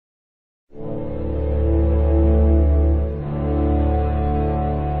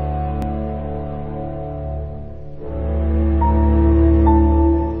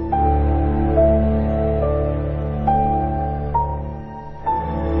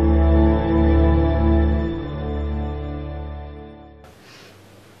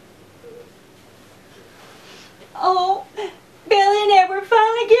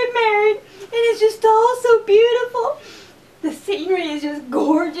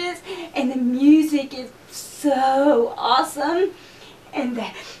gorgeous, and the music is so awesome, and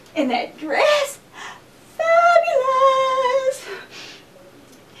that dress, fabulous.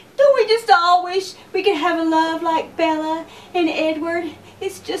 Don't we just all wish we could have a love like Bella and Edward?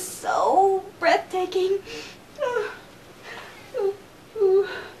 It's just so breathtaking.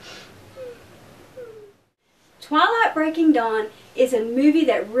 Twilight Breaking Dawn is a movie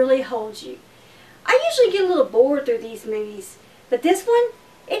that really holds you. I usually get a little bored through these movies, but this one,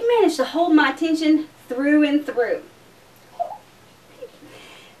 it managed to hold my attention through and through.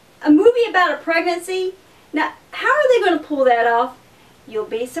 A movie about a pregnancy? Now, how are they going to pull that off? You'll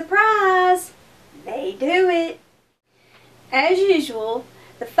be surprised. They do it. As usual,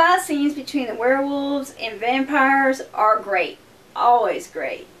 the fight scenes between the werewolves and vampires are great. Always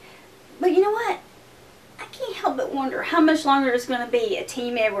great. But you know what? I can't help but wonder how much longer there's going to be a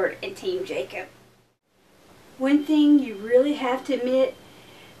Team Edward and Team Jacob. One thing you really have to admit,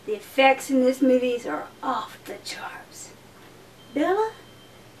 the effects in this movies are off the charts. Bella,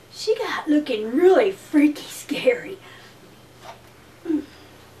 she got looking really freaky scary. Good.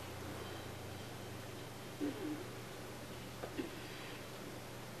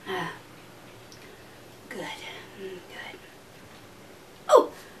 Good. Oh!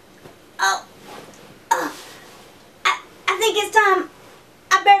 I think it's time.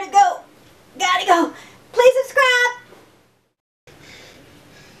 I better go. Gotta go. Please subscribe.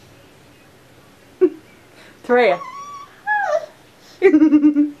 Torreya.